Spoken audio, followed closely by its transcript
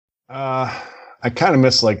I kind of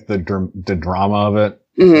miss like the drama of it.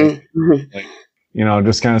 Like,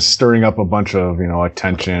 just kind of stirring up a bunch of,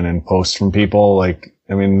 attention and posts from people. Like,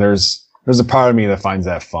 I mean, there's a part of me that finds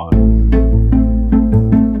that fun.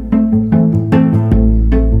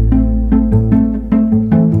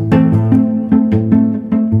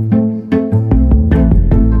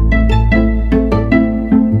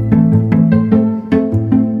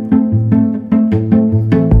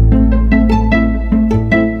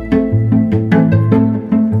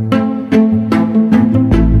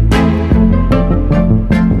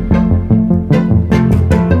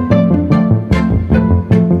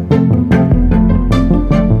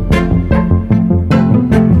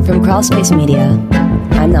 Space Media.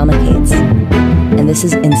 I'm Nama Cates, and this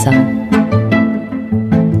is Incel.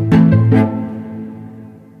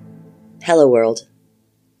 Hello, world.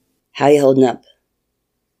 How you holding up?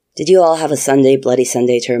 Did you all have a Sunday, Bloody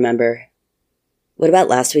Sunday to remember? What about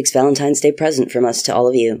last week's Valentine's Day present from us to all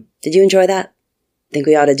of you? Did you enjoy that? Think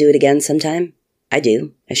we ought to do it again sometime? I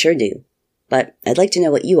do. I sure do. But I'd like to know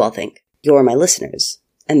what you all think. You're my listeners,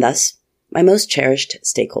 and thus, my most cherished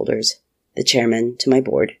stakeholders, the chairman to my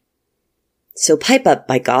board. So pipe up,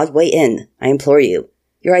 by God, weigh in, I implore you.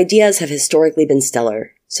 Your ideas have historically been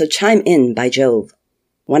stellar, so chime in, by Jove.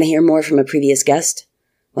 Want to hear more from a previous guest?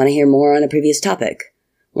 Want to hear more on a previous topic?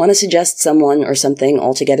 Want to suggest someone or something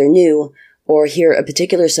altogether new, or hear a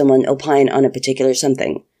particular someone opine on a particular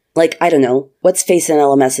something? Like, I don't know, what's Face and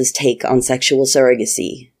LMS's take on sexual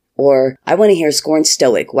surrogacy? Or, I want to hear Scorned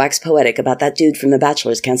Stoic wax poetic about that dude from The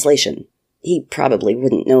Bachelor's cancellation. He probably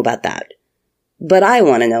wouldn't know about that. But I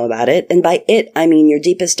want to know about it, and by it, I mean your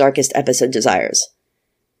deepest, darkest episode desires.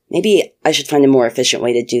 Maybe I should find a more efficient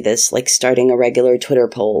way to do this, like starting a regular Twitter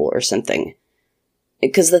poll or something.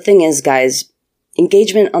 Because the thing is, guys,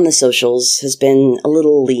 engagement on the socials has been a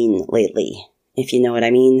little lean lately, if you know what I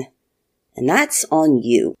mean. And that's on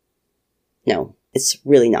you. No, it's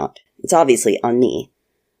really not. It's obviously on me.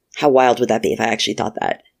 How wild would that be if I actually thought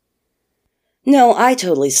that? No, I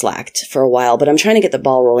totally slacked for a while, but I'm trying to get the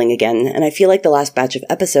ball rolling again, and I feel like the last batch of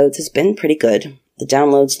episodes has been pretty good. The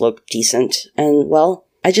downloads look decent, and, well,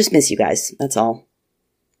 I just miss you guys, that's all.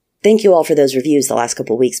 Thank you all for those reviews the last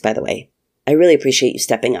couple weeks, by the way. I really appreciate you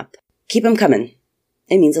stepping up. Keep them coming.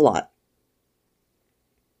 It means a lot.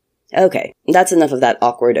 Okay, that's enough of that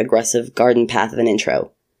awkward, aggressive garden path of an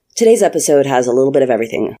intro. Today's episode has a little bit of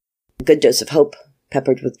everything. A good dose of hope,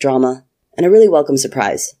 peppered with drama, and a really welcome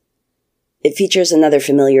surprise. It features another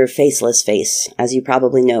familiar faceless face, as you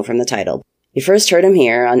probably know from the title. You first heard him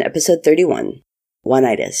here on episode 31,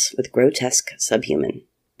 One-itis with Grotesque Subhuman,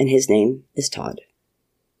 and his name is Todd.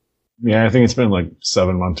 Yeah, I think it's been like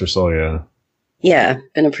 7 months or so, yeah. Yeah,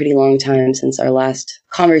 been a pretty long time since our last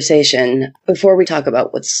conversation. Before we talk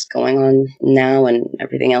about what's going on now and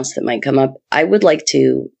everything else that might come up, I would like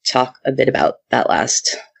to talk a bit about that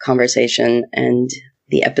last conversation and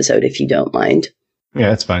the episode, if you don't mind. Yeah,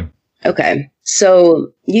 that's fine. Okay,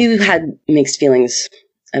 so you had mixed feelings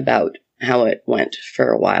about how it went for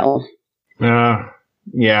a while.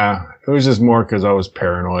 Yeah, it was just more because I was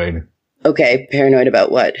paranoid. Okay, paranoid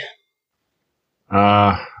about what?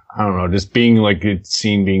 I don't know, just being like it's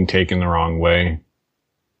seen being taken the wrong way.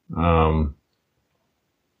 I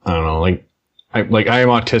don't know, like I am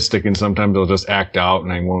autistic and sometimes I'll just act out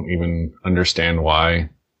and I won't even understand why.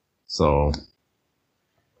 So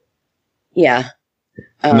yeah.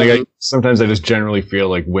 Sometimes I just generally feel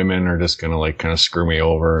like women are just gonna like kind of screw me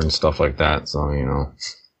over and stuff like that. So,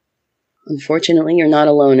 Unfortunately, you're not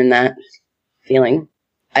alone in that feeling.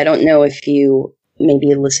 I don't know if you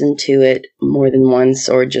maybe listened to it more than once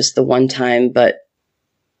or just the one time, but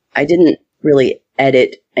I didn't really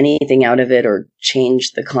edit anything out of it or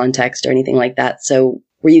change the context or anything like that. So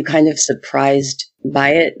were you kind of surprised by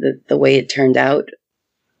it, the way it turned out?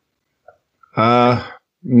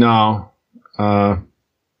 No.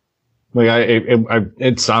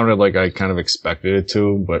 It sounded like I kind of expected it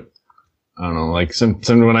to, but I don't know, like some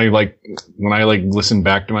when I listen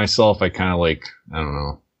back to myself, I kind of like, I don't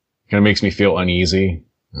know, kind of makes me feel uneasy.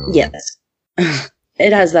 Yes.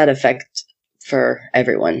 It has that effect for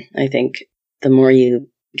everyone. I think the more you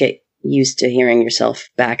get used to hearing yourself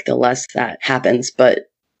back, the less that happens.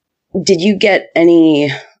 But did you get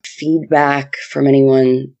any feedback from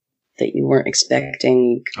anyone that you weren't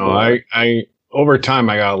expecting? Oh, I over time,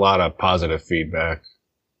 I got a lot of positive feedback.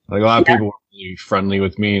 Like a lot of people were really friendly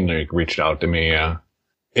with me and they reached out to me. Yeah,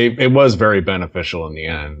 it was very beneficial in the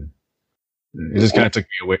end. It just kind of took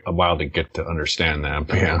me a while to get to understand that,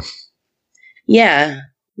 but yeah. Yeah,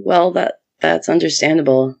 well, that's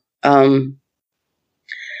understandable.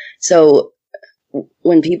 So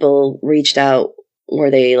when people reached out, Were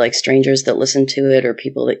they like strangers that listened to it, or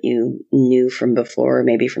people that you knew from before,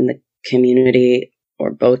 maybe from the community,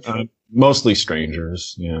 or both? Mostly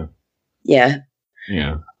strangers. Yeah. Yeah.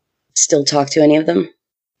 Yeah. Still talk to any of them?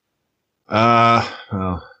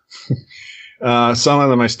 Well, some of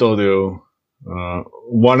them I still do.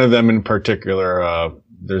 One of them in particular,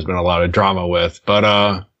 there's been a lot of drama with,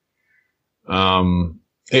 but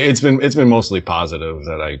it's been mostly positive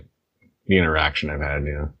the interaction I've had.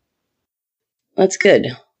 Yeah. That's good.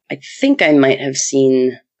 I think I might have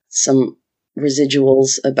seen some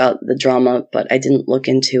residuals about the drama, but I didn't look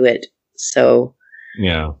into it. So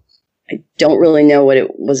yeah, I don't really know what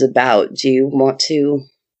it was about. Do you want to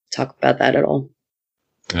talk about that at all?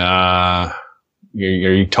 Are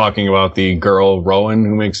you talking about the girl Rowan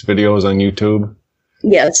who makes videos on YouTube?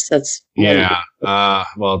 Yes, that's yeah.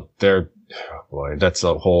 Well, oh boy, that's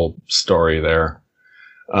a whole story there.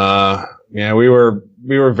 Yeah, we were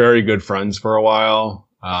very good friends for a while.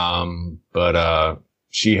 But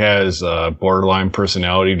she has a borderline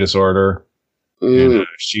personality disorder. And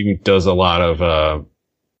she does a lot of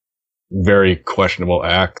very questionable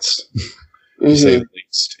acts, to say the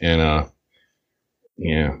least. And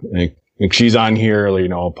yeah, like she's on here,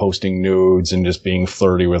 posting nudes and just being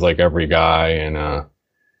flirty with like every guy, and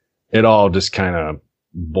it all just kind of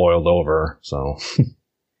boiled over. So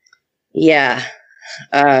yeah.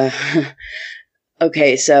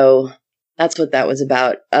 Okay, so that's what that was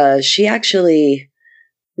about. She actually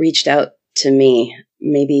reached out to me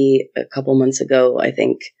maybe a couple months ago, I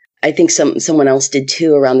think. I think someone else did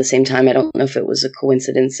too around the same time. I don't know if it was a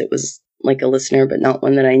coincidence. It was like a listener, but not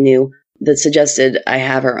one that I knew, that suggested I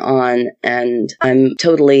have her on, and I'm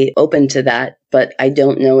totally open to that, but I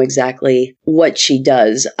don't know exactly what she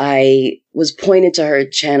does. I was pointed to her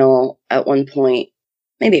channel at one point,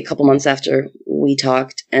 maybe a couple months after we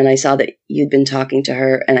talked, and I saw that you'd been talking to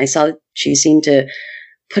her, and I saw that she seemed to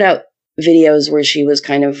put out videos where she was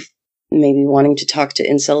kind of maybe wanting to talk to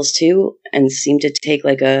incels too, and seemed to take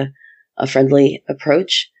like a friendly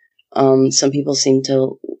approach. Some people seem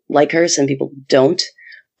to like her, some people don't.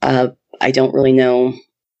 I don't really know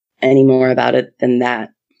any more about it than that.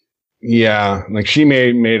 Yeah, like she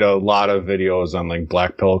made a lot of videos on like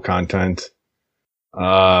black pill content.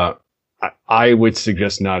 I would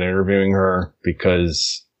suggest not interviewing her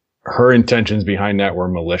because her intentions behind that were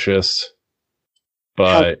malicious.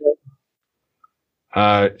 But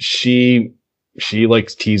she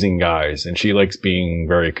likes teasing guys, and she likes being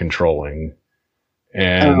very controlling.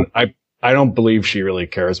 And I don't believe she really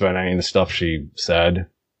cares about any of the stuff she said.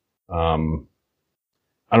 I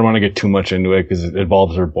don't want to get too much into it because it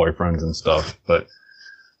involves her boyfriends and stuff, but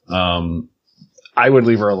I would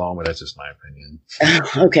leave her alone, but that's just my opinion.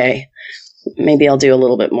 Okay. Maybe I'll do a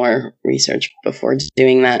little bit more research before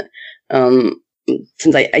doing that.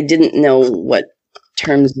 Since I didn't know what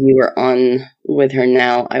terms you were on with her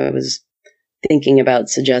now, I was thinking about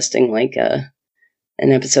suggesting like an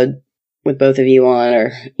episode with both of you on,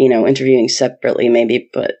 or, interviewing separately maybe,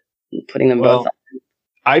 but putting them both on.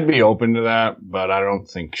 I'd be open to that, but I don't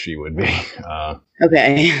think she would be.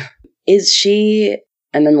 Okay. Is she,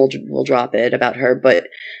 and then we'll drop it about her, but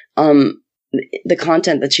the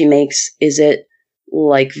content that she makes, is it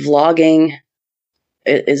like vlogging?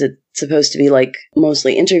 Is it supposed to be like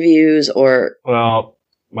mostly interviews, or? Well,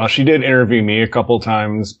 she did interview me a couple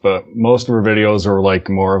times, but most of her videos are like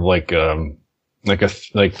more of like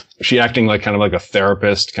she acting like kind of like a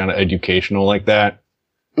therapist, kind of educational like that.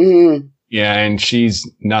 Mm-hmm. Yeah, and she's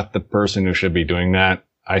not the person who should be doing that.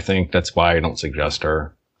 I think that's why I don't suggest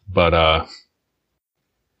her. But I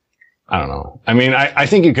don't know. I mean, I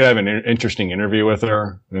think you could have an interesting interview with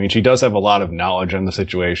her. I mean, she does have a lot of knowledge on the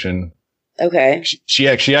situation. Okay. She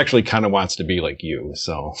actually kind of wants to be like you,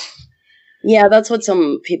 so. Yeah, that's what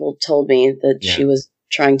some people told me, that she was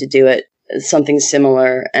trying to do it, something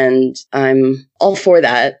similar, and I'm all for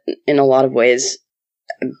that in a lot of ways,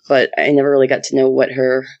 but I never really got to know what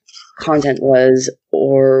her content was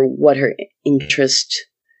or what her interest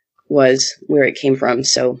was, where it came from,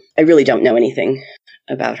 so I really don't know anything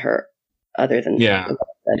about her other than what I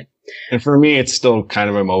said. And for me, it's still kind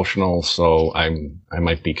of emotional, so I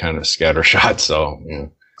might be kind of scattershot, so yeah.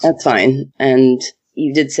 That's fine. And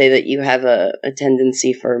you did say that you have a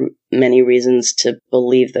tendency, for many reasons, to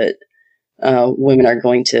believe that women are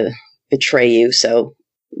going to betray you, so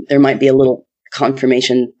there might be a little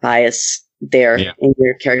confirmation bias there in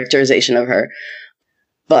your characterization of her.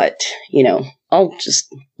 But, I'll just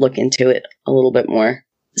look into it a little bit more.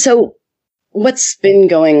 So what's been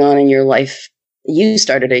going on in your life? You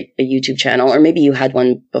started a YouTube channel, or maybe you had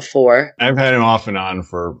one before. I've had him off and on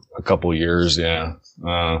for a couple years, yeah.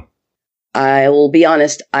 I will be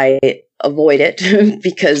honest, I avoid it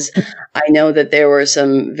because I know that there were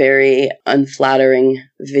some very unflattering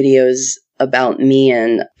videos about me,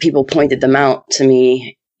 and people pointed them out to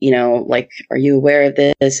me, like, are you aware of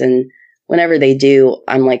this? And whenever they do,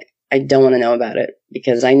 I'm like, I don't want to know about it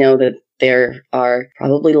because I know that there are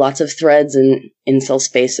probably lots of threads in incel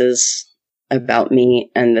spaces about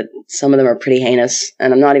me, and that some of them are pretty heinous.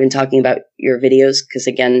 And I'm not even talking about your videos because,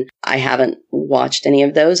 again, I haven't watched any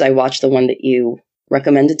of those. I watched the one that you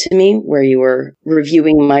recommended to me where you were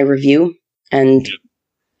reviewing my review, and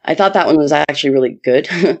I thought that one was actually really good.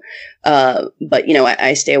 But,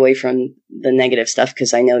 I stay away from the negative stuff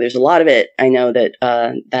because I know there's a lot of it. I know that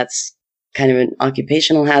that's kind of an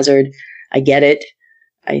occupational hazard. I get it.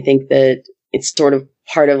 I think that it's sort of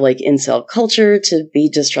part of like incel culture to be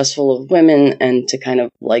distrustful of women and to kind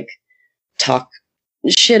of like talk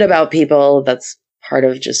shit about people. That's part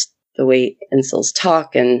of just the way incels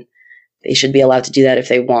talk, and they should be allowed to do that if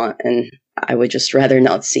they want. And I would just rather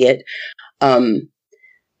not see it.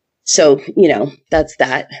 So, that's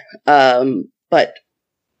that. But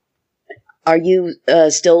are you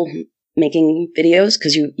still making videos?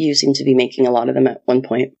 Because you seem to be making a lot of them at one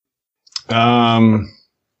point.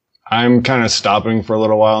 I'm kind of stopping for a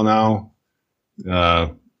little while now,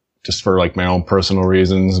 just for like my own personal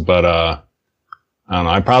reasons, but, I don't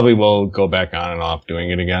know. I probably will go back on and off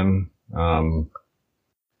doing it again. The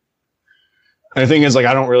thing is, like,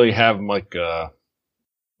 I don't really have I'm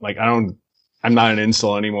not an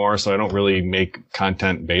incel anymore, so I don't really make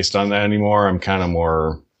content based on that anymore. I'm kind of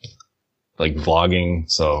more like vlogging.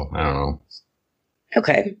 So I don't know.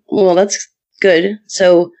 Okay. Well, that's good.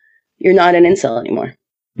 So you're not an incel anymore.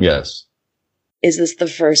 Yes. Is this the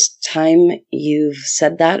first time you've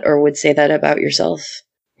said that or would say that about yourself?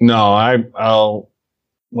 No,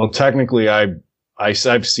 well, technically I've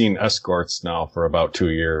seen escorts now for about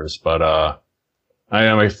 2 years, but, I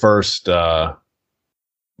had my first,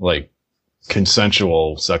 like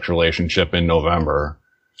consensual sexual relationship in November.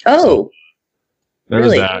 Oh, so there's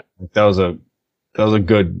really? that. That was a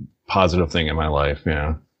good positive thing in my life.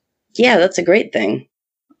 Yeah. Yeah, that's a great thing.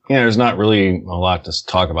 Yeah, there's not really a lot to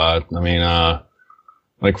talk about. I mean,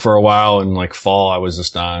 like for a while in like fall, I was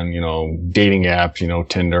just on, dating apps,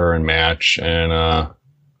 Tinder and Match. And,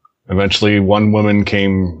 eventually one woman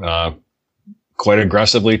came, quite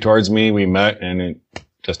aggressively towards me. We met and it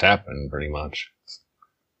just happened pretty much.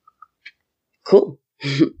 Cool.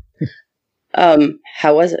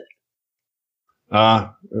 How was it?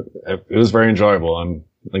 It was very enjoyable.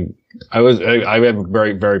 I had a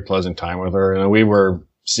very, very pleasant time with her, and we were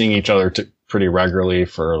seeing each other pretty regularly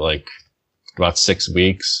for like about 6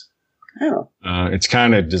 weeks. Oh. It's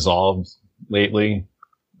kind of dissolved lately.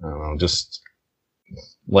 I don't know, just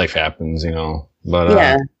life happens, but,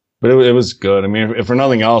 yeah. But it was good. I mean, if for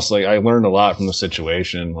nothing else, like I learned a lot from the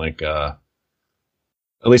situation. Like, at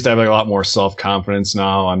least I have like a lot more self-confidence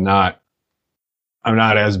now. I'm not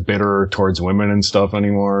as bitter towards women and stuff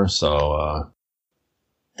anymore. So,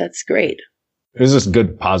 that's great. It was just a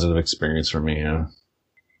good, positive experience for me. Yeah.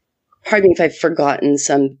 Pardon me if I've forgotten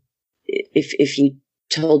if you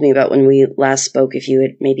told me about when we last spoke, if you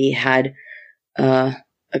had maybe had, a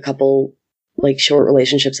couple like short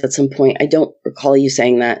relationships at some point. I don't recall you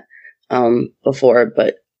saying that, before,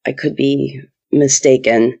 but I could be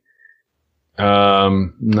mistaken.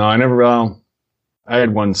 No, I never, well, I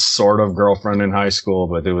had one sort of girlfriend in high school,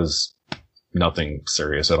 but it was nothing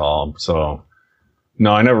serious at all. So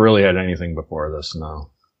no, I never really had anything before this.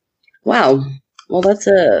 No. Wow. Well, that's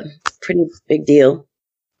a pretty big deal.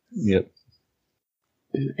 Yep.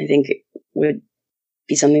 I think it would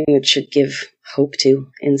be something that should give hope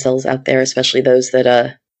to incels out there, especially those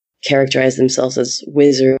that characterize themselves as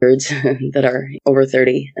wizards that are over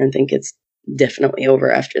 30 and think it's definitely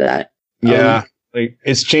over after that. Yeah, like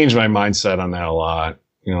it's changed my mindset on that a lot.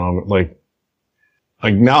 Like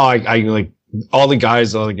now I like all the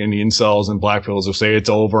guys like in the incels and black pills will say it's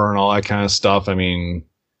over and all that kind of stuff. I mean,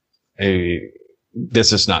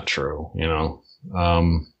 this is not true,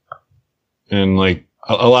 and like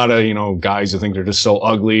a lot of, guys who think they're just so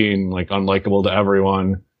ugly and like unlikable to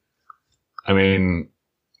everyone. I mean,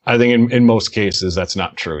 I think in most cases that's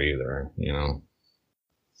not true either,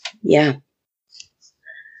 Yeah.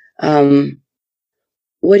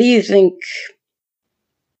 What do you think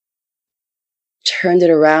turned it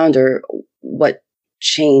around, or what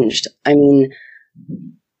changed? I mean,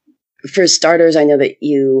 for starters, I know that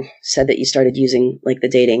you said that you started using like the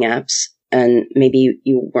dating apps, and maybe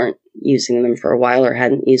you weren't using them for a while or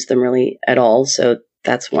hadn't used them really at all. So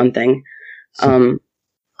that's one thing.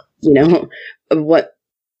 What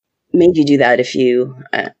made you do that? If you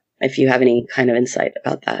have any kind of insight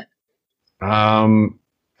about that.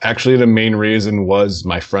 actually the main reason was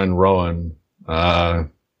my friend Rowan,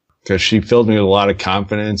 because she filled me with a lot of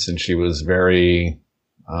confidence, and she was very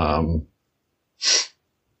kind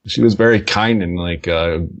and like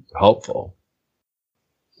helpful.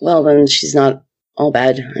 Well, then she's not all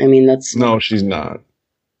bad. I mean, No, she's not.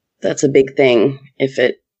 That's a big thing. If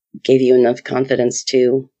it gave you enough confidence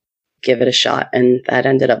to give it a shot, and that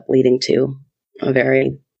ended up leading to a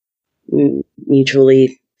very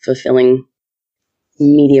mutually fulfilling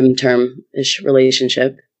medium-term-ish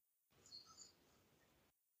relationship,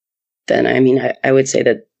 then I mean, I would say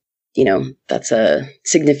that, that's a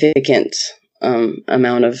significant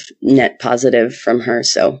amount of net positive from her.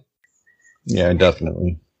 So yeah,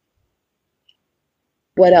 definitely.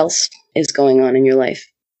 What else is going on in your life?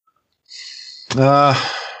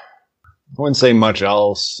 I wouldn't say much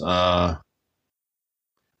else. I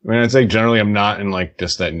mean, I'd say generally I'm not in like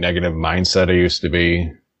just that negative mindset I used to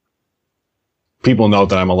be. People know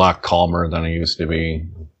that I'm a lot calmer than I used to be,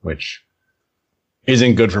 which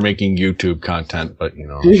isn't good for making YouTube content, but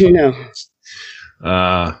No.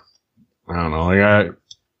 I don't know. Like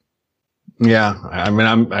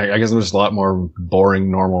I guess I'm just a lot more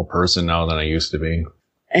boring, normal person now than I used to be.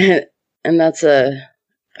 And that's a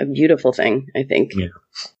beautiful thing, I think. Yeah.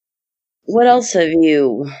 What else have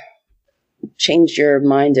you changed your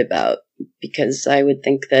mind about? Because I would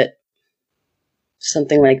think that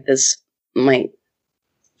something like this might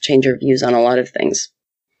change your views on a lot of things.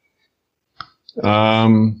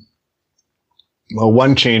 Well,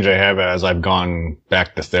 one change I have as I've gone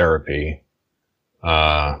back to therapy,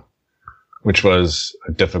 which was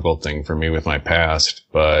a difficult thing for me with my past,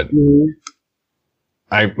 but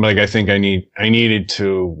I think I needed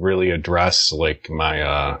to really address like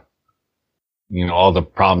my, all the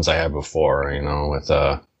problems I had before, with,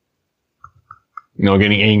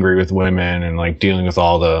 getting angry with women and like dealing with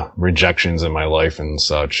all the rejections in my life and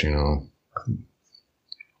such, Yeah.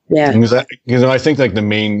 Because I think like the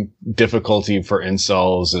main difficulty for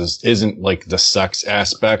incels isn't like the sex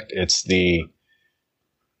aspect. It's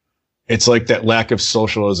like that lack of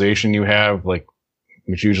socialization you have, like,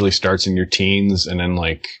 which usually starts in your teens. And then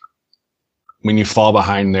like when you fall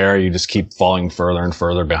behind there, you just keep falling further and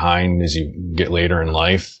further behind as you get later in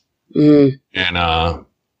life. Mm. And,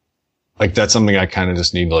 like that's something I kind of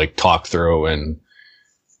just need to like talk through and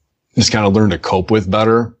just kind of learn to cope with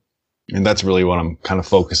better. And that's really what I'm kind of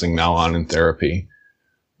focusing now on in therapy.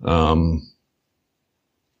 How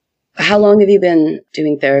long have you been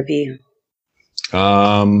doing therapy?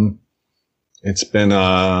 It's been,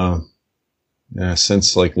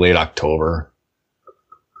 since like late October.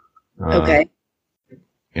 Okay.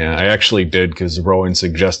 Yeah, I actually did because Rowan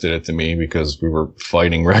suggested it to me because we were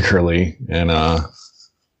fighting regularly and,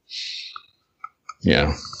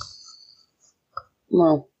 yeah.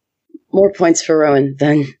 Well, more points for Rowan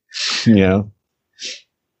then. Yeah.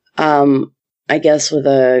 I guess with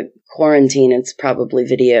a quarantine, it's probably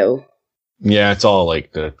video. Yeah, it's all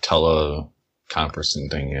like the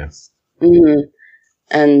teleconferencing thing, yeah. Mm-hmm.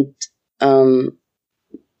 And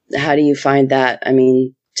how do you find that? I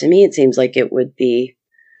mean, to me, it seems like it would be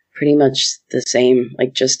pretty much the same,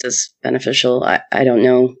 like just as beneficial. I don't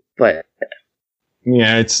know, but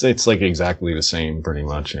yeah, it's like exactly the same, pretty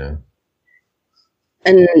much, yeah.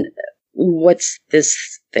 And what's this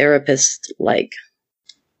therapist like?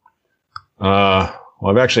 Well,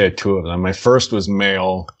 I've actually had two of them. My first was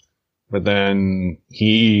male, but then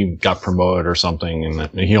he got promoted or something,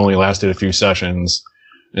 and he only lasted a few sessions.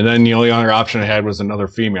 And then the only other option I had was another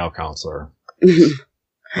female counselor.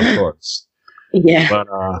 Of course. Yeah. But,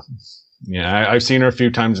 yeah, I've seen her a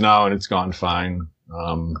few times now and it's gone fine.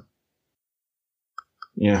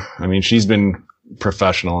 Yeah, I mean, she's been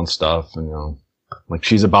professional and stuff, and, like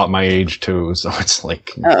she's about my age too. So it's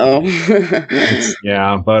like,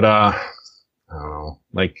 yeah, but, I don't know,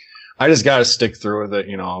 like, I just gotta stick through with it,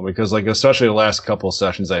 because like, especially the last couple of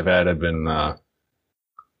sessions I've had have been,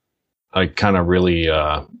 like kind of really,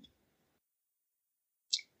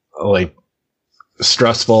 like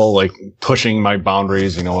stressful, like pushing my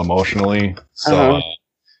boundaries, emotionally. So,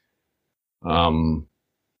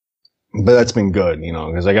 but that's been good,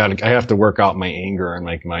 because I have to work out my anger and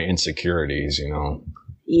like my insecurities,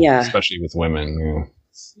 Yeah. Especially with women.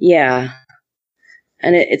 Yeah.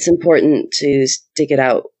 And it's important to stick it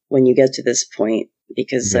out when you get to this point,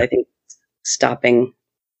 because I think stopping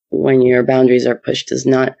when your boundaries are pushed is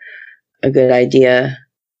not a good idea.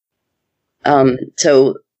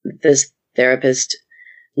 So this therapist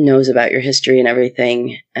knows about your history and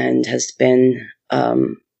everything and has been,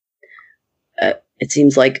 it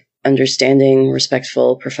seems like understanding,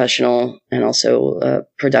 respectful, professional, and also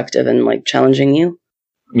productive and like challenging you.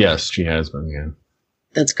 Yes, she has been, yeah.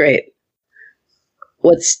 That's great.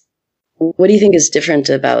 What do you think is different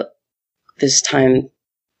about this time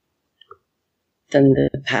than the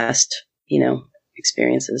past,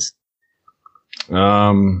 experiences?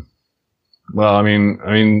 Well, I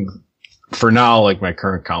mean, for now, like my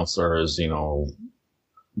current counselor is,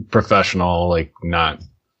 professional, like not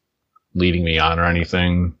leading me on or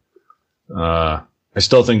anything. I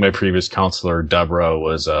still think my previous counselor, Deborah,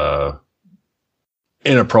 was,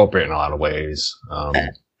 inappropriate in a lot of ways.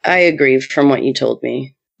 I agree from what you told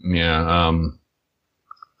me. Yeah.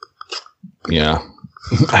 Yeah.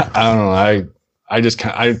 I don't know.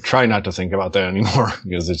 I try not to think about that anymore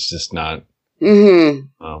because it's just not.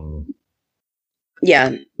 Mm-hmm.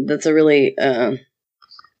 Yeah, that's a really,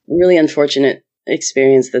 really unfortunate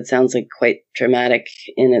experience that sounds like quite traumatic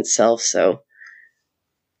in itself. So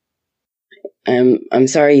I'm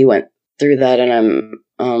sorry you went through that, and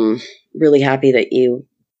I'm really happy that you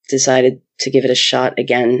decided to give it a shot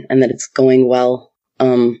again and that it's going well.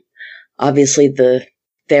 Obviously the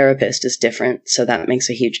therapist is different, so that makes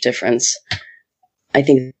a huge difference. I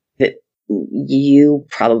think that you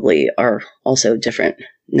probably are also different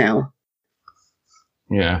now.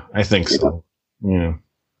 Yeah, I think so. Yeah.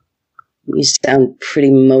 You sound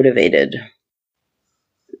pretty motivated.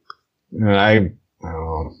 I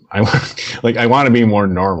want to be more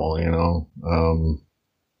normal,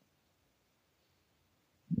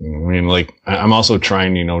 I'm also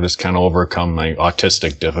trying, just kind of overcome my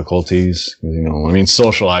autistic difficulties.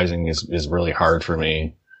 Socializing is really hard for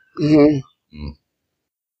me. Mm-hmm.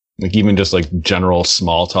 Like even just like general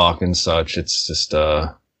small talk and such, it's just,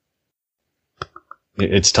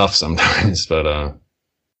 it's tough sometimes, but, I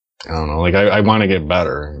don't know, like I want to get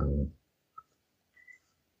better.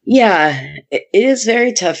 Yeah, it is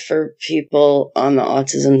very tough for people on the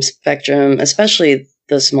autism spectrum, especially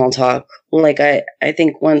the small talk. Like I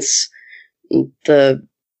think once the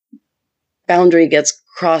boundary gets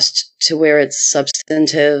crossed to where it's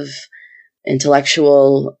substantive,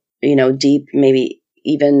 intellectual, deep, maybe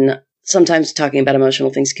even sometimes talking about emotional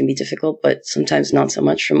things can be difficult, but sometimes not so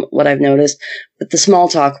much from what I've noticed. But the small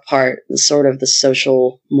talk part, the sort of the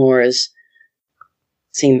social mores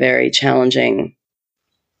seem very challenging.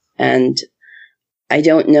 And I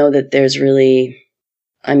don't know that there's really,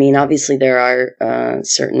 obviously there are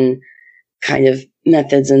certain kind of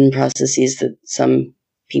methods and processes that some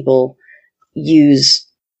people use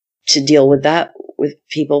to deal with that, with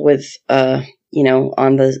people with, on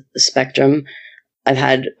the spectrum. I've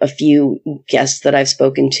had a few guests that I've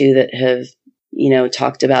spoken to that have,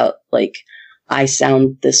 talked about, like, I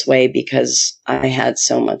sound this way because I had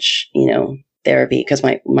so much, therapy because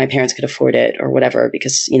my parents could afford it or whatever,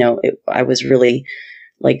 because, I was really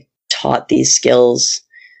like taught these skills,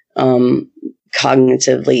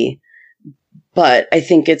 cognitively, but I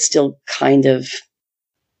think it's still kind of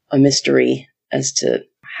a mystery as to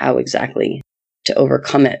how exactly to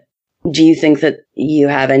overcome it. Do you think that you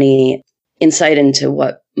have any insight into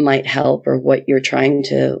what might help or what you're trying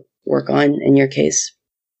to work on in your case?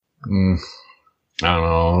 I don't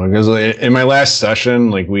know, because in my last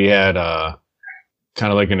session, like we had, kind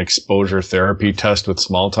of like an exposure therapy test with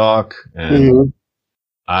small talk, and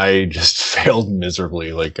I just failed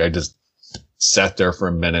miserably. Like I just sat there for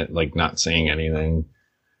a minute, like not saying anything.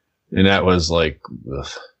 And that was like, ugh.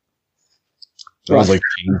 It was like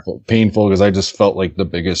painful because I just felt like the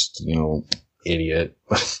biggest, idiot.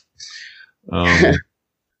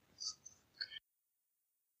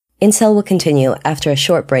 Incel will continue after a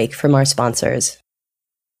short break from our sponsors.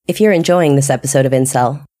 If you're enjoying this episode of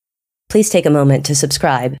Incel, please take a moment to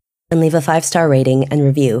subscribe and leave a 5-star rating and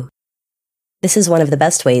review. This is one of the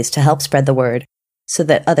best ways to help spread the word so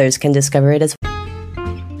that others can discover it as well.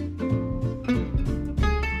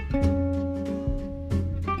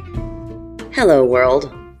 Hello,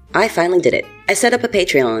 world. I finally did it. I set up a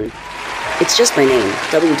Patreon. It's just my name,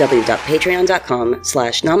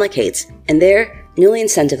 www.patreon.com/NomLikeHates, and there, newly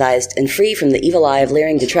incentivized and free from the evil eye of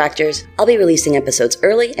leering detractors, I'll be releasing episodes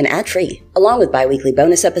early and ad-free, along with bi-weekly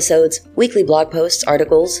bonus episodes, weekly blog posts,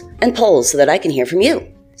 articles, and polls so that I can hear from you.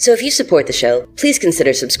 So if you support the show, please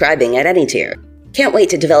consider subscribing at any tier. Can't wait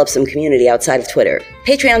to develop some community outside of Twitter.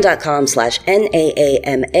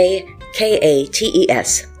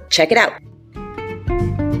 Patreon.com/NAAMAKATES. Check it out.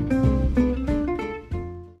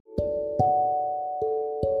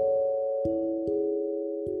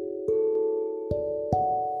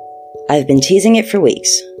 I've been teasing it for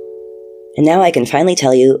weeks, and now I can finally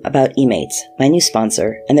tell you about eMates, my new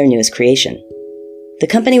sponsor, and their newest creation. The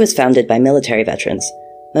company was founded by military veterans,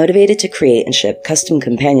 motivated to create and ship custom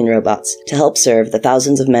companion robots to help serve the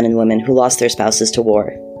thousands of men and women who lost their spouses to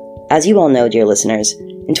war. As you all know, dear listeners,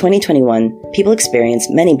 In 2021, people experience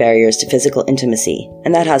many barriers to physical intimacy,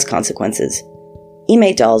 and that has consequences.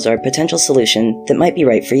 eMate dolls are a potential solution that might be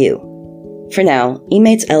right for you. For now,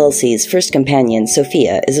 eMates LLC's first companion,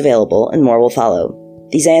 Sophia, is available and more will follow.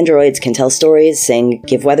 These androids can tell stories, sing,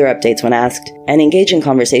 give weather updates when asked, and engage in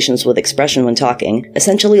conversations with expression when talking,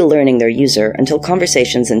 essentially learning their user until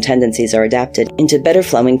conversations and tendencies are adapted into better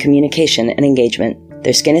flowing communication and engagement.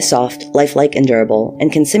 Their skin is soft, lifelike, and durable,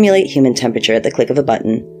 and can simulate human temperature at the click of a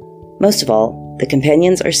button. Most of all, the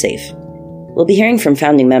companions are safe. We'll be hearing from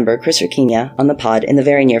founding member Chris Urquina on the pod in the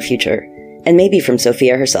very near future, and maybe from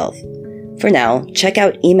Sophia herself. For now, check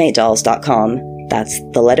out ematedolls.com. That's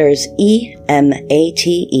the letters EMATE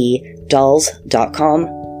dolls.com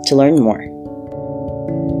to learn more.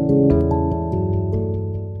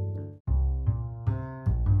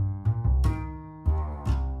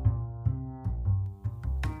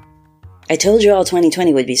 I told you all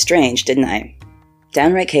 2020 would be strange, didn't I?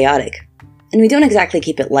 Downright chaotic. And we don't exactly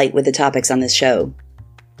keep it light with the topics on this show.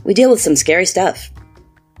 We deal with some scary stuff.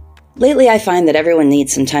 Lately, I find that everyone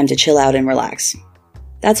needs some time to chill out and relax.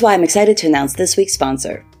 That's why I'm excited to announce this week's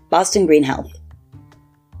sponsor, Boston Green Health.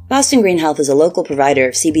 Boston Green Health is a local provider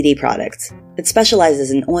of CBD products that specializes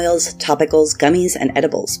in oils, topicals, gummies, and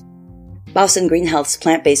edibles. Boston Green Health's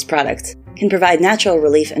plant-based products can provide natural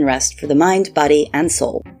relief and rest for the mind, body, and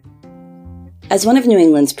soul. As one of New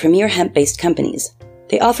England's premier hemp-based companies,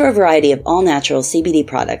 they offer a variety of all-natural CBD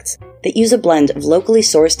products that use a blend of locally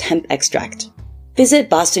sourced hemp extract. Visit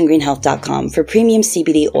bostongreenhealth.com for premium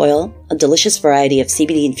CBD oil, a delicious variety of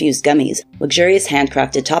CBD-infused gummies, luxurious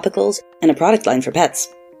handcrafted topicals, and a product line for pets.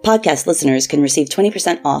 Podcast listeners can receive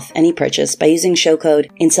 20% off any purchase by using show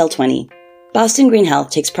code INCEL20. Boston Green Health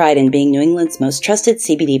takes pride in being New England's most trusted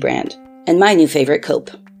CBD brand, and my new favorite,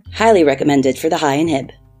 Cope. Highly recommended for the high and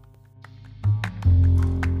hip.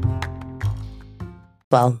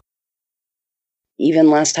 Well, even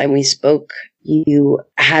last time we spoke, you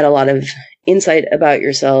had a lot of insight about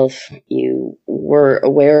yourself. You were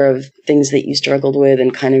aware of things that you struggled with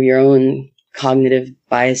and kind of your own cognitive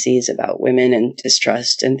biases about women and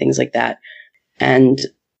distrust and things like that. And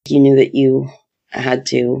you knew that you had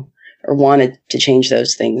to or wanted to change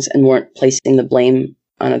those things and weren't placing the blame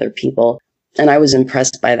on other people. And I was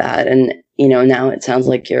impressed by that. And, now it sounds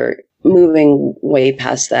like you're moving way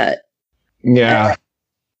past that. Yeah.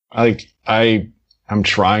 I'm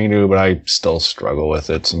trying to, but I still struggle with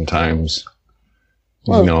it sometimes.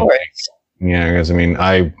 Well, of course. Yeah, because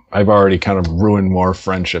I've already kind of ruined more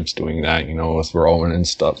friendships doing that, with Rowan and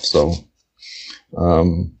stuff. So,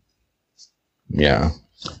 yeah.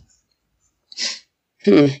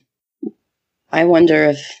 I wonder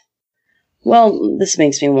if, this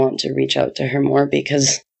makes me want to reach out to her more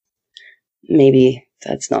because maybe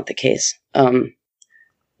that's not the case.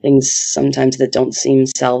 Things sometimes that don't seem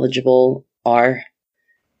salvageable are.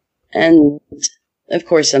 And of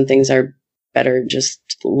course, some things are better just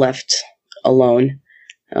left alone.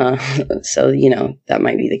 So, that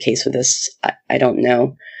might be the case with this. I don't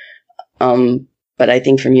know. But I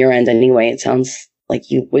think from your end anyway, it sounds like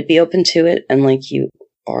you would be open to it and like you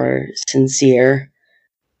are sincere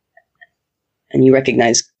and you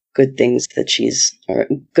recognize good things or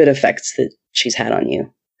good effects that she's had on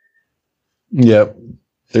you. Yep.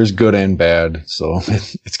 There's good and bad. So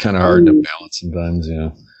it's kind of hard to balance sometimes,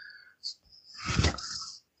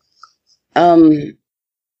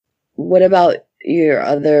 What about your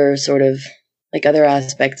other sort of other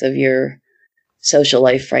aspects of your social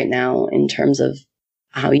life right now in terms of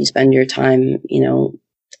how you spend your time?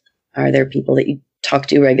 Are there people that you talk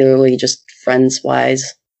to regularly, just friends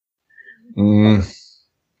wise?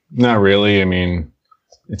 Not really.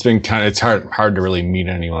 It's been it's hard to really meet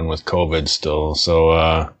anyone with COVID still. So,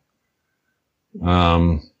 I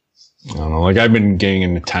don't know, I've been getting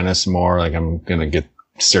into tennis more. I'm going to get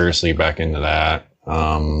seriously back into that.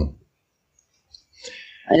 I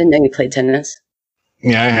didn't know you played tennis.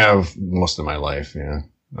 Yeah, I have most of my life. Yeah.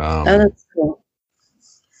 Oh, that's cool.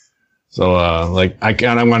 So, I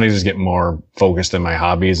want to just get more focused in my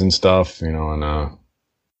hobbies and stuff, and,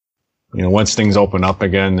 once things open up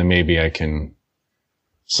again, then maybe I can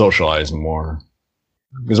socialize more.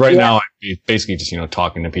 Because right now I'm basically just,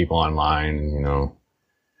 talking to people online, and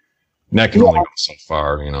that can only go so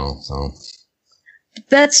far, so.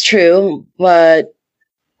 That's true, but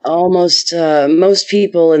almost most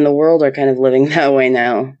people in the world are kind of living that way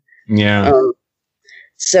now. Yeah.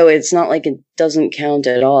 So it's not like it doesn't count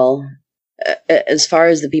at all. As far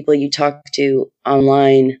as the people you talk to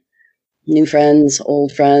online, new friends,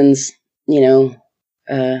 old friends,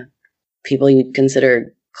 people you'd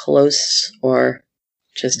consider close or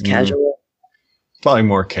just casual. probably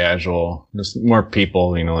more casual, just more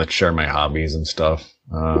people, that share my hobbies and stuff.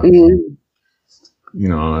 Mm-hmm.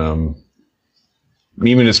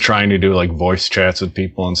 Even just trying to do like voice chats with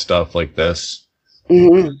people and stuff like this.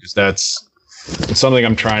 Mm-hmm. Because it's something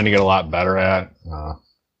I'm trying to get a lot better at. Yeah.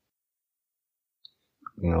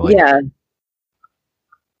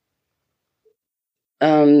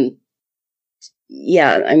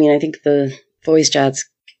 Yeah, I mean, I think the voice chats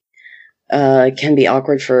can be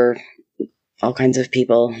awkward for all kinds of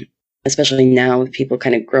people, especially now with people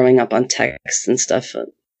kind of growing up on text and stuff.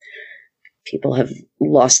 People have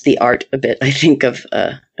lost the art a bit, I think, of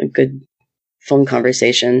a good phone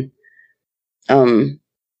conversation. That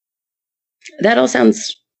all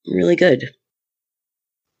sounds really good.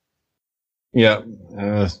 Yeah,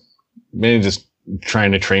 maybe just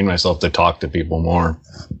trying to train myself to talk to people more,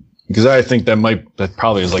 because I think that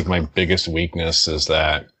probably is like my biggest weakness, is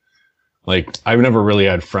that like I've never really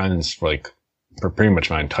had friends for pretty much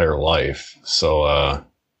my entire life. So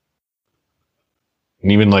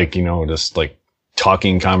and even just like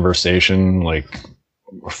talking conversation, like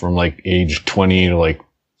from like age 20 to like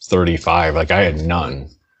 35, like I had none.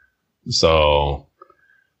 So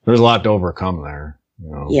there's a lot to overcome there.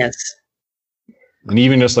 Yes. And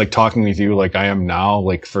even just like talking with you like I am now,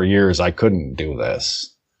 like for years, I couldn't do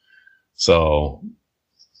this. So,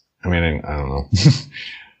 I mean, I don't know.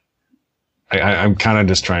 I'm kind of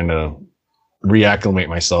just trying to reacclimate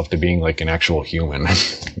myself to being like an actual human.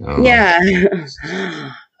 Yeah.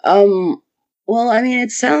 Well, I mean,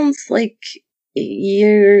 it sounds like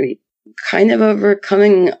you're kind of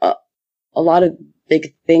overcoming a lot of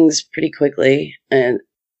big things pretty quickly. And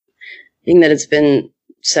being that it's been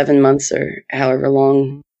 7 months or however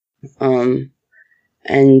long,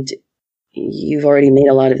 and you've already made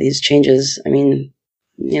a lot of these changes. I mean,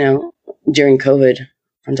 during COVID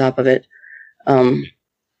on top of it,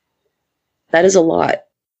 that is a lot.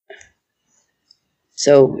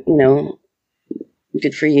 So,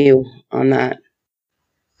 good for you on that.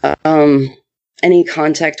 Any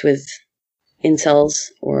contact with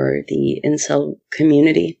incels or the incel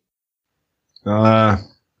community?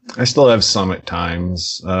 I still have some at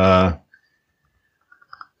times. I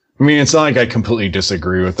mean, it's not like I completely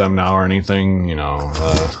disagree with them now or anything,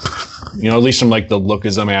 at least from like the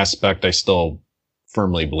lookism aspect, I still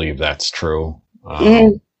firmly believe that's true.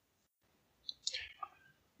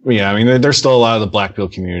 Yeah, I mean, there's still a lot of the black pill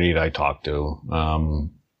community that I talk to.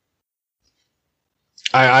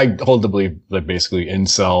 I hold the belief that basically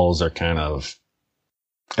incels are kind of,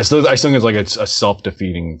 I still think it's like a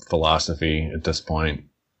self-defeating philosophy at this point.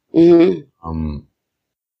 Mm-hmm.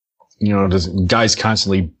 Just guys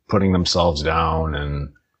constantly putting themselves down and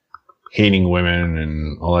hating women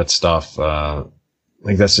and all that stuff.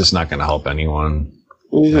 Like that's just not going to help anyone.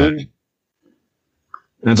 Mm-hmm.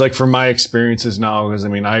 And it's like from my experiences now, because I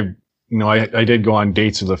mean, I did go on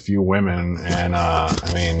dates with a few women, and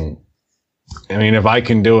I mean, if I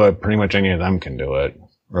can do it, pretty much any of them can do it,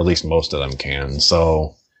 or at least most of them can.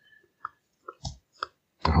 So,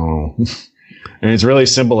 and it's really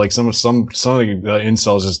simple. Like some of the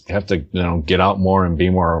incels just have to, get out more and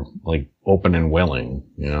be more like open and willing,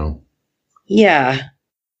 Yeah.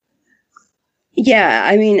 Yeah.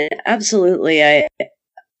 I mean, absolutely.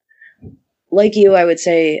 Like you, I would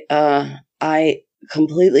say, I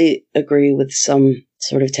completely agree with some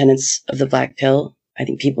sort of tenets of the black pill. I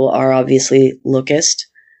think people are obviously lookist.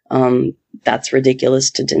 That's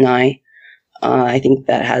ridiculous to deny. I think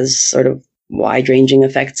that has sort of wide-ranging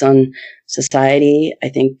effects on society. I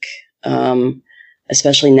think,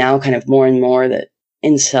 especially now, kind of more and more that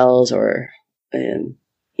incels or,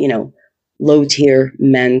 low-tier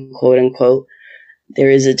men, quote unquote, there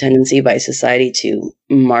is a tendency by society to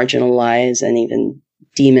marginalize and even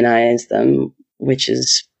demonize them, which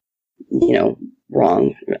is,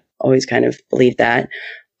 wrong. Always kind of believe that.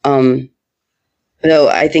 Though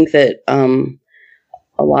I think that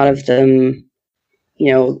a lot of them,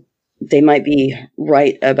 they might be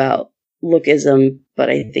right about lookism, but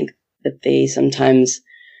I think that they sometimes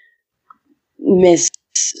miss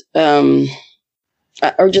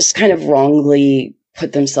or just kind of wrongly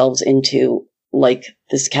put themselves into like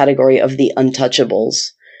this category of the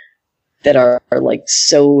untouchables that are like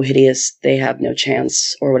so hideous they have no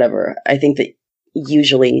chance or whatever. I think that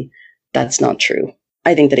usually that's not true.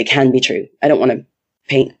 I think that it can be true. I don't want to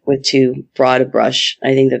paint with too broad a brush.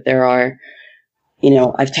 I think that there are,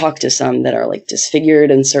 I've talked to some that are like disfigured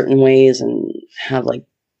in certain ways and have like,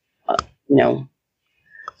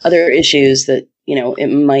 other issues that, it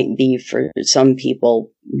might be for some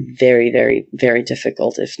people very, very, very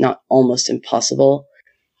difficult, if not almost impossible.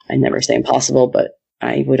 I never say impossible, but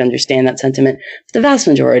I would understand that sentiment. But the vast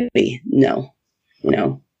majority, no. you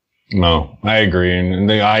know? No, I agree.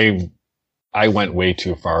 And I went way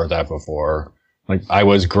too far with that before. Like I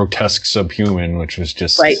was grotesque subhuman, which was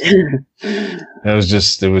just, Right. it was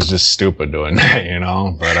just stupid doing that, you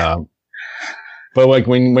know? But like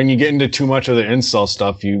when you get into too much of the incel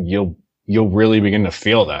stuff, you'll really begin to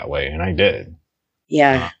feel that way. And I did.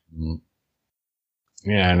 Yeah.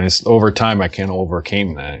 Yeah. And it's over time, I kind of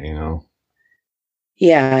overcame that, you know?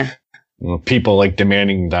 Yeah. You know, people like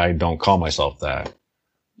demanding that I don't call myself that.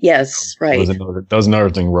 Yes. Right. That was another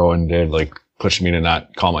thing Rowan did, like push me to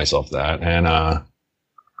not call myself that. And,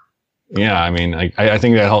 yeah, I mean, I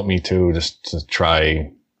think that helped me too, just to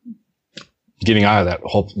try getting out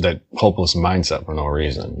of that hopeless mindset for no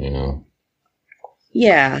reason, you know?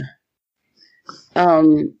 Yeah.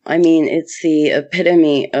 I mean, it's the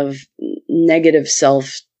epitome of negative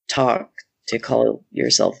self-talk to call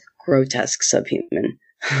yourself grotesque subhuman.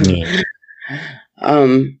 Yeah.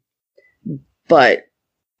 But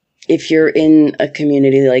if you're in a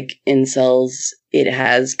community like incels, it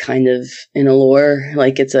has kind of an allure,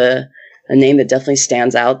 like it's a name that definitely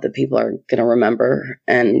stands out that people are going to remember.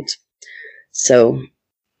 And so,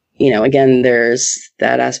 you know, again, there's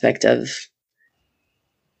that aspect of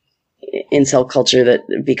incel culture that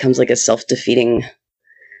becomes like a self-defeating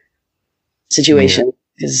situation.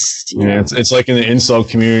 Because it's like in the incel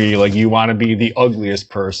community, like you want to be the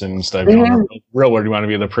ugliest person instead of in the real world, you want to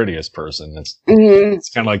be the prettiest person. It's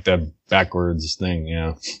kind of like that backwards thing,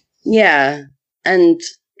 yeah. Yeah, and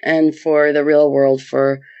for the real world,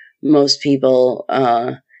 for most people,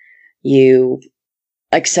 you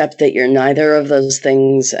accept that you're neither of those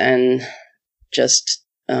things, and just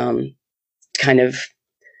kind of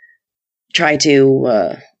try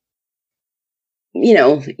to.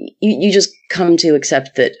 You just come to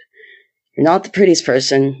accept that you're not the prettiest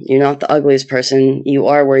person, you're not the ugliest person, you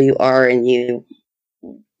are where you are, and you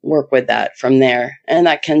work with that from there. And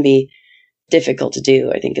that can be difficult to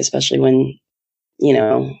do, I think, especially when, you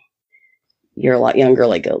know, you're a lot younger,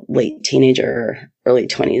 like a late teenager or early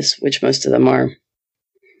 20s, which most of them are.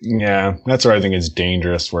 Yeah, that's where I think it's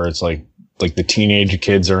dangerous, where it's like the teenage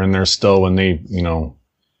kids are in there still when they, you know,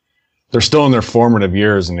 they're still in their formative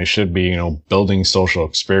years and they should be, you know, building social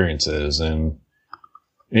experiences. And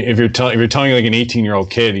if you're telling like an 18-year-old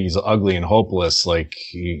kid he's ugly and hopeless, like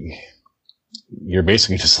you're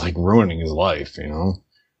basically just like ruining his life, you know?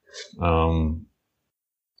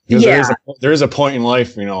 Because there is a point in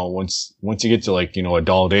life, you know, once you get to like, you know,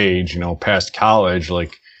 adult age, you know, past college,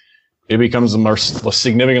 like it becomes more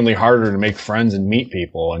significantly harder to make friends and meet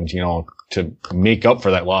people and, you know, to make up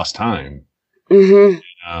for that lost time.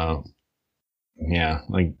 Yeah,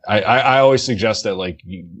 like I always suggest that like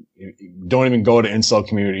you don't even go to incel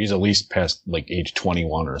communities at least past like age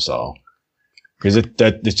 21 or so, because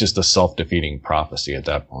it's just a self-defeating prophecy at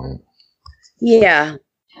that point. Yeah,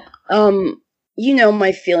 you know,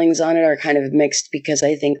 my feelings on it are kind of mixed, because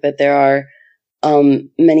I think that there are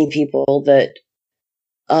many people that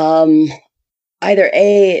either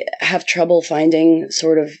A, have trouble finding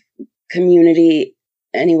sort of community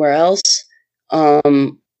anywhere else,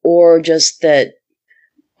 or just that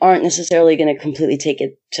aren't necessarily going to completely take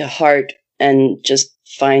it to heart and just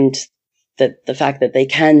find that the fact that they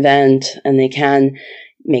can vent and they can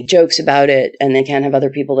make jokes about it and they can have other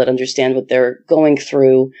people that understand what they're going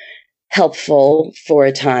through helpful for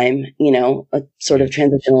a time, you know, a sort of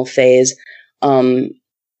transitional phase, and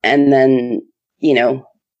then, you know,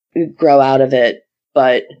 grow out of it.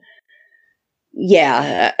 But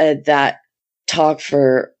yeah, that talk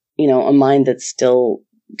for, you know, a mind that's still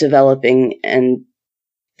developing and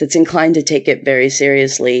that's inclined to take it very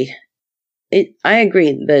seriously. I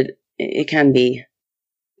agree that it can be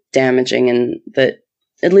damaging, and that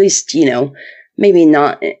at least, you know, maybe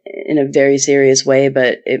not in a very serious way,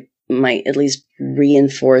 but it might at least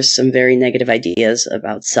reinforce some very negative ideas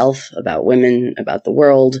about self, about women, about the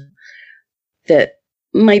world that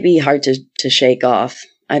might be hard to shake off.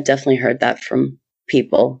 I've definitely heard that from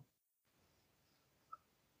people.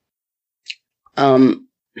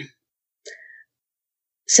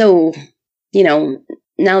 So, you know,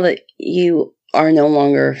 now that you are no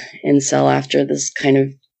longer incel after this kind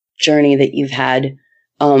of journey that you've had,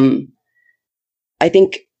 I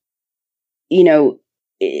think, you know,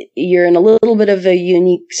 you're in a little bit of a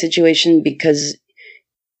unique situation because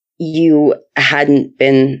you hadn't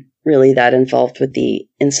been really that involved with the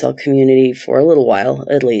incel community for a little while,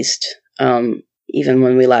 at least, even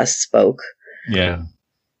when we last spoke. Yeah.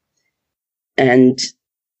 And,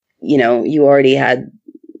 you know, you already had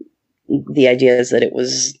the ideas that it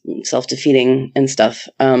was self-defeating and stuff.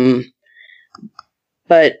 But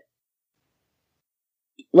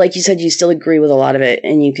like you said, you still agree with a lot of it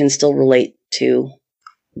and you can still relate to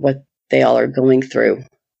what they all are going through.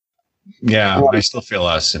 Yeah, I still feel a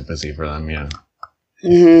lot of sympathy for them, yeah.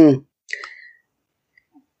 Mm-hmm.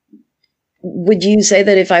 Would you say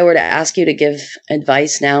that if I were to ask you to give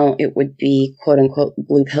advice now, it would be quote unquote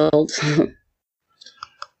blue pilled?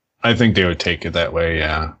 I think they would take it that way,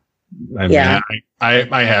 yeah.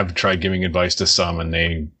 I have tried giving advice to some and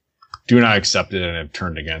they do not accept it and have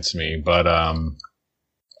turned against me. But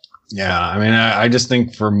yeah, I mean, I just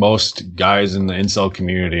think for most guys in the incel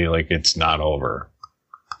community, like it's not over.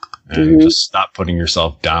 And just stop putting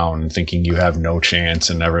yourself down and thinking you have no chance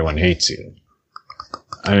and everyone hates you.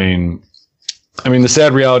 I mean, the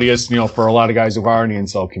sad reality is, for a lot of guys who are in the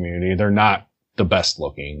incel community, they're not the best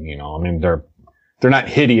looking, I mean, they're not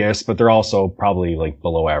hideous, but they're also probably like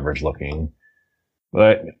below average looking.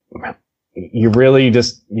 But you really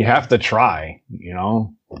you have to try,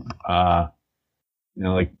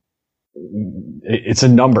 like it's a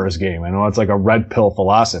numbers game. I know it's like a red pill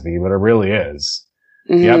philosophy, but it really is.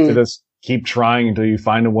 Mm-hmm. You have to just keep trying until you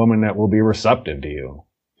find a woman that will be receptive to you.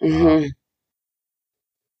 Mm-hmm.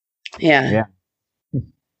 Yeah.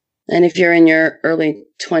 And if you're in your early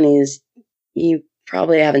 20s, you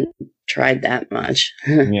probably haven't tried that much.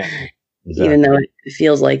 Yeah, exactly. Even though it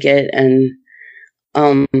feels like it. And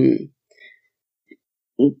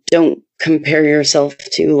don't compare yourself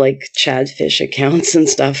to like Chadfish accounts and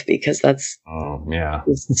stuff, because that's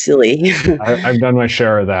silly. I've done my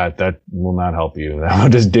share of that. That will not help you. That will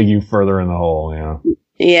just dig you further in the hole.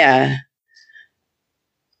 Yeah.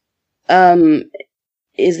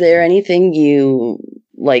 Is there anything you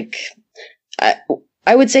like?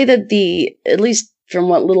 I would say that at least from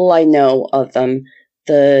what little I know of them,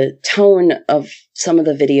 the tone of some of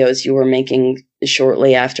the videos you were making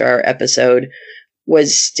shortly after our episode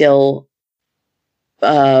was still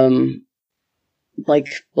like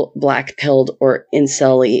black-pilled or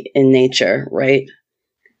incel-y in nature, right?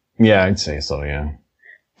 Yeah, I'd say so, yeah.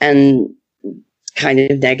 And kind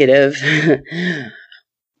of negative.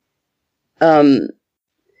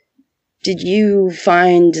 Did you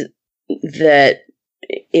find that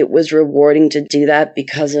it was rewarding to do that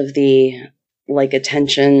because of the like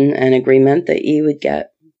attention and agreement that you would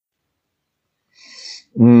get?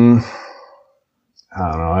 I don't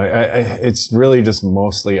know. It's really just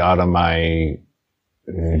mostly out of my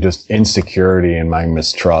just insecurity and my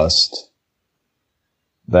mistrust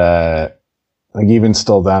that, like, even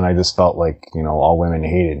still then, I just felt like, all women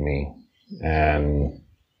hated me and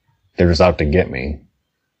they're just out to get me.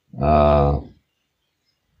 I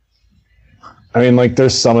mean, like,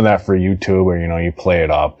 there's some of that for YouTube where, you play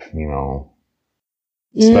it up,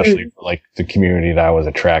 especially for, like, the community that I was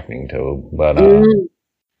attracting to. But,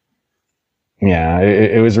 yeah,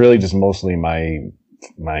 it was really just mostly my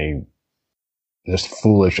just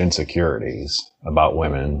foolish insecurities about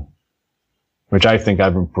women, which I think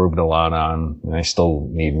I've improved a lot on, and I still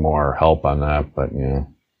need more help on that, but,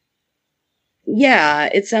 Yeah,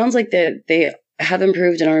 it sounds like that they have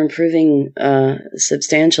improved and are improving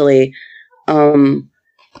substantially.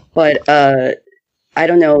 But I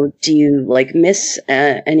don't know, do you like miss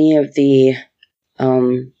any of the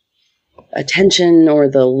attention or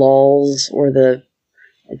the lulls or the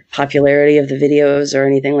popularity of the videos or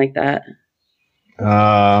anything like that?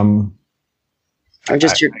 Or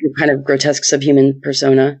just your kind of grotesque subhuman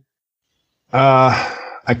persona?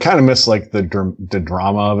 I kind of miss like the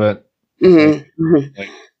drama of it. Mm-hmm. Like,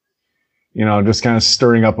 just kind of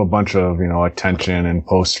stirring up a bunch of, attention and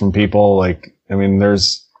posts from people. Like, I mean,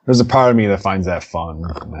 there's a part of me that finds that fun.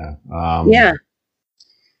 Yeah.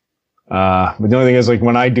 But the only thing is, like,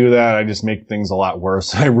 when I do that, I just make things a lot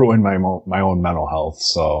worse. I ruin my own mental health.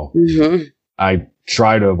 So I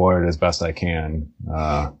try to avoid it as best I can.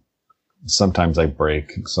 Sometimes I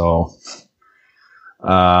break. So,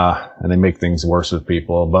 and they make things worse with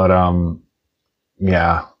people. But,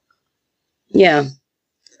 yeah. Yeah.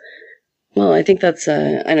 Well, I think that's,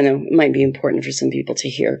 I don't know, it might be important for some people to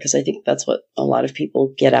hear, because I think that's what a lot of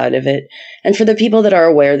people get out of it. And for the people that are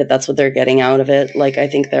aware that that's what they're getting out of it, like, I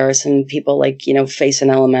think there are some people like, Face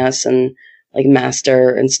and LMS and like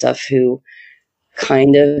Master and stuff who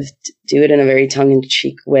kind of do it in a very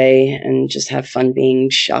tongue-in-cheek way and just have fun being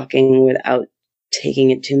shocking without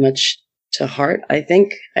taking it too much to heart, I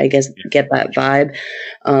think. I guess get that vibe.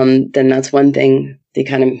 Then that's one thing. They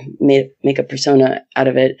kind of make a persona out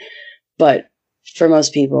of it. But for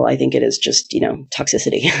most people, I think it is just,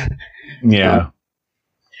 toxicity. Yeah.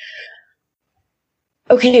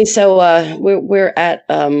 Okay, so we're at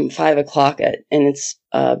 5:00, and it's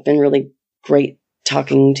been really great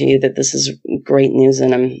talking to you. That this is great news,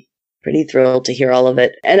 and I'm pretty thrilled to hear all of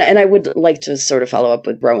it. And I would like to sort of follow up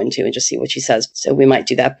with Rowan too and just see what she says. So we might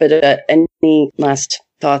do that. But any last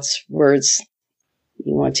thoughts, words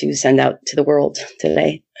you want to send out to the world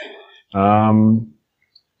today?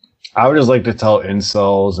 I would just like to tell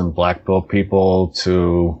incels and black pill people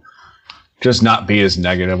to just not be as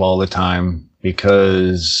negative all the time,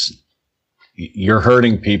 because you're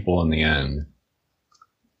hurting people in the end.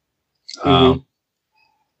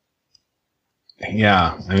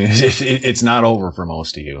 Yeah, I mean, it's not over for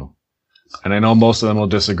most of you. And I know most of them will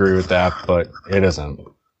disagree with that, but it isn't.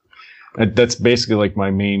 That's basically like one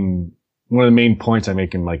of the main points I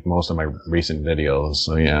make in like most of my recent videos.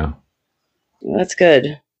 So yeah. Well, that's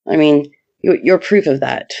good. I mean, you're proof of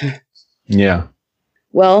that. Yeah.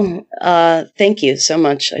 Well, thank you so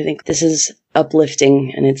much. I think this is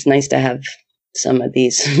uplifting, and it's nice to have some of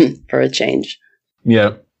these for a change.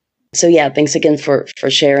 Yeah. So yeah, thanks again for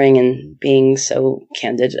sharing and being so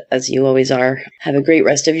candid as you always are. Have a great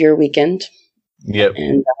rest of your weekend. Yep.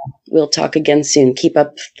 And we'll talk again soon. Keep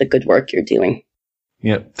up the good work you're doing.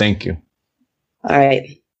 Yep. Thank you. All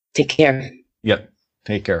right. Take care. Yep.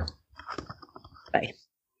 Take care. Bye.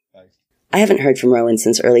 Bye. I haven't heard from Rowan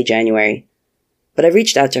since early January, but I've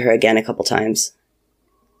reached out to her again a couple times.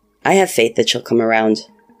 I have faith that she'll come around.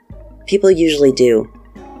 People usually do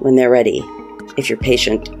when they're ready, if you're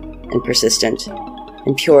patient and persistent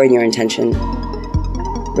and pure in your intention.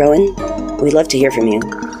 Rowan, we'd love to hear from you.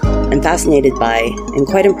 I'm fascinated by and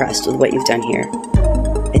quite impressed with what you've done here.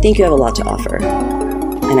 I think you have a lot to offer,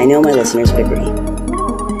 and I know my listeners would agree.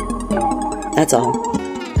 That's all.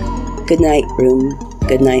 Good night, room.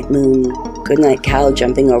 Good night, moon. Good night, cow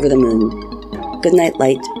jumping over the moon. Good night,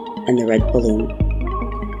 light and the red balloon.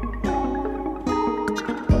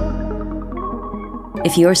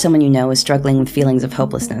 If you or someone you know is struggling with feelings of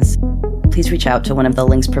hopelessness, please reach out to one of the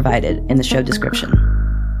links provided in the show description.